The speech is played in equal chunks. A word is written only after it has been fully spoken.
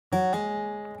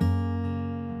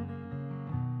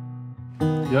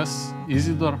Jaz,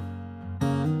 Izidor,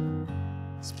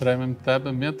 sprejmem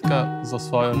tebe, Metka, za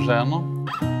svojo ženo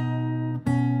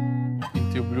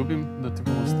in ti obljubim, da ti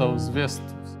bom ostal zvest.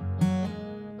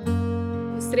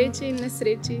 V sreči in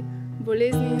nesreči,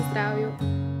 bolezni in zdravju.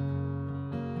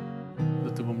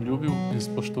 Da te bom ljubil in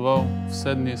spoštoval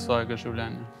vse dni svojega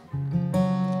življenja.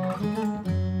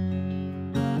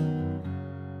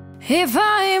 If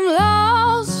I'm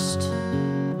lost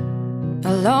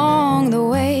along the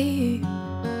way,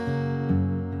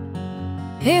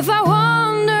 if I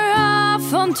wander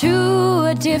off onto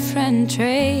a different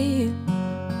trail,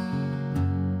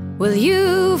 will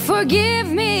you forgive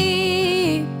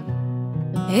me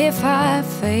if I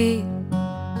fail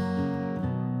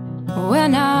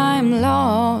when I'm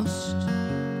lost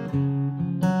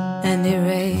and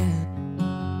derailed?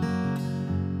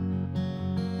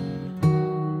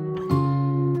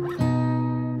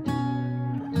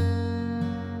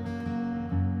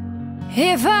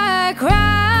 If I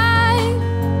cry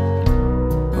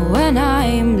when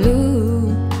I'm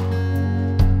blue,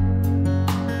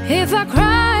 if I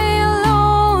cry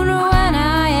alone when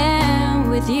I am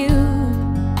with you,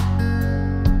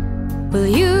 will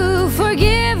you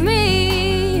forgive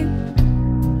me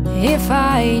if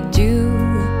I do?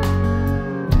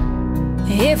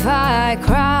 If I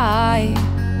cry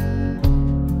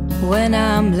when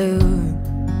I'm blue,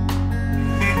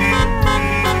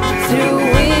 through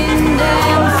wind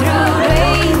and through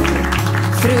rain,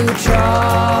 through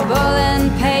trouble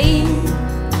and pain,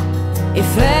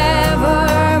 if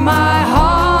ever my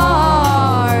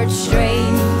heart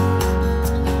strains,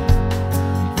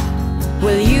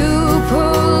 will you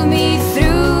pull me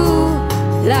through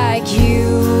like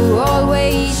you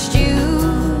always do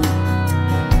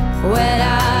when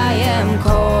I am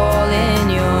calling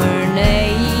your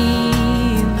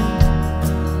name,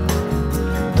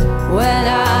 when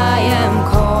I am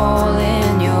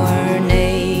calling your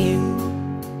name?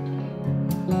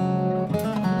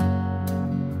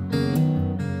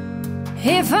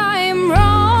 If I'm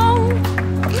wrong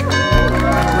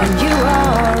when you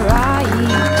are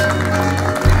right,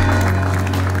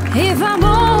 if I'm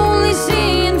only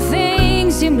seeing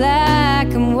things in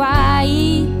black and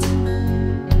white,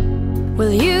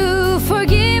 will you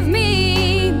forgive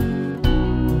me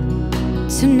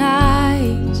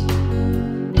tonight?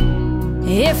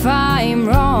 If I'm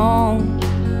wrong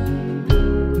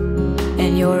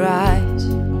and you're right,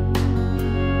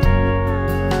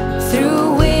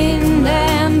 through wind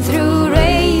and through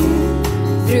rain,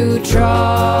 through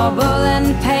trouble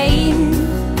and pain,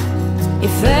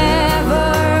 if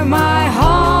ever my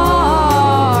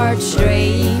heart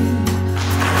strains,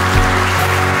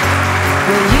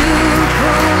 will you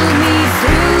pull me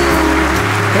through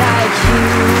like you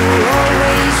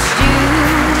always do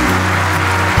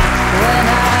when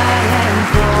I am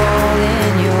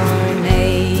calling your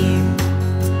name?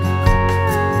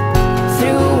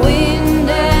 Through wind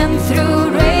and through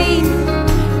rain,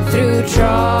 through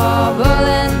trouble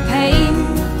and pain,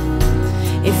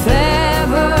 if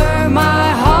ever my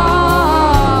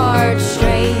heart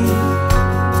strains,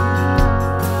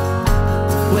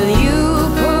 will you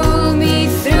pull me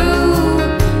through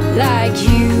like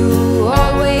you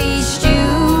always do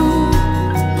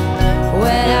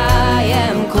when I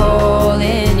am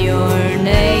calling your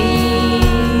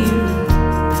name,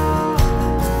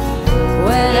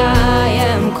 when I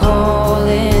am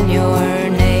calling your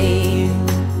name?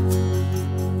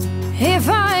 If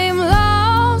I'm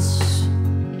lost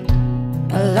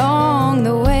along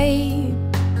the way,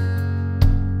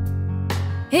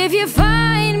 if you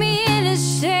find me in a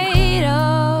state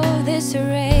of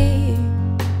disarray,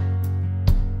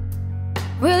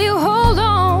 will you hold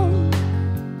on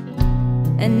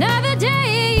another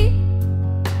day?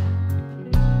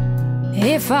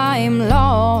 If I'm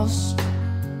lost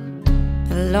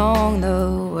along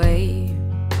the way,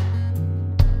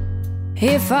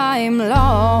 if I'm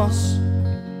lost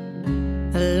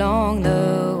along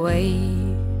the way.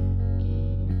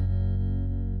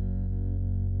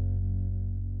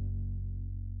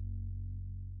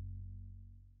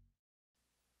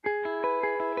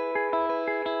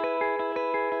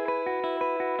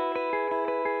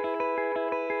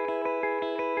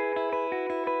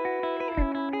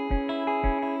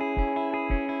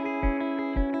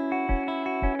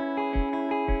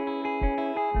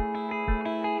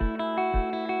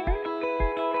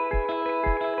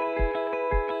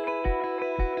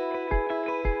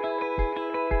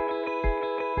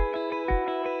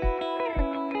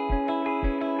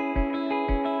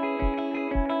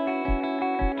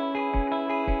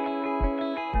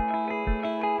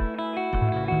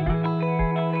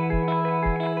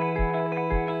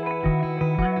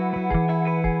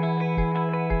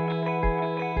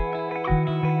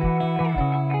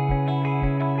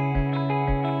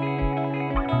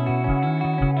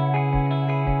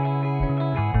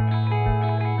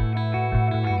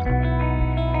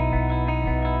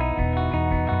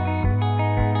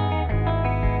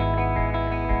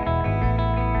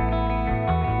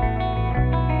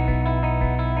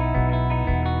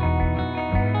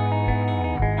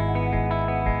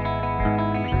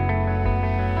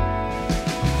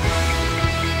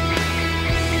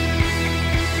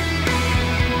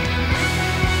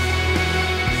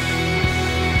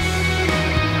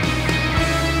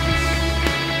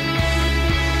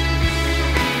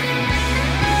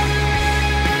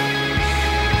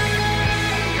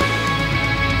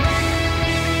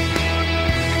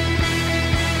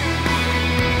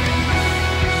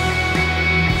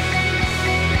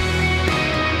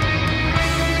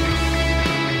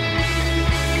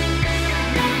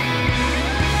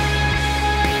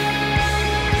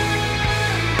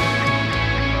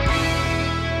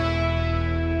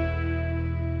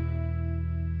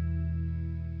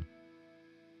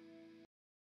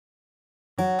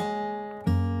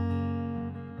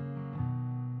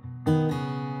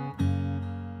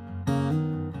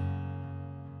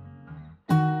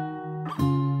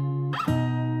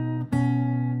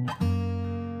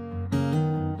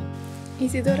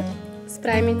 Izidor,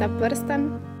 sprejmi ta prstan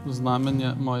v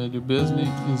znamenje moje ljubezni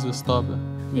in zvestobe,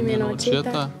 v imenu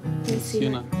Očeta in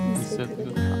Sina in Svetega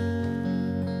Duha.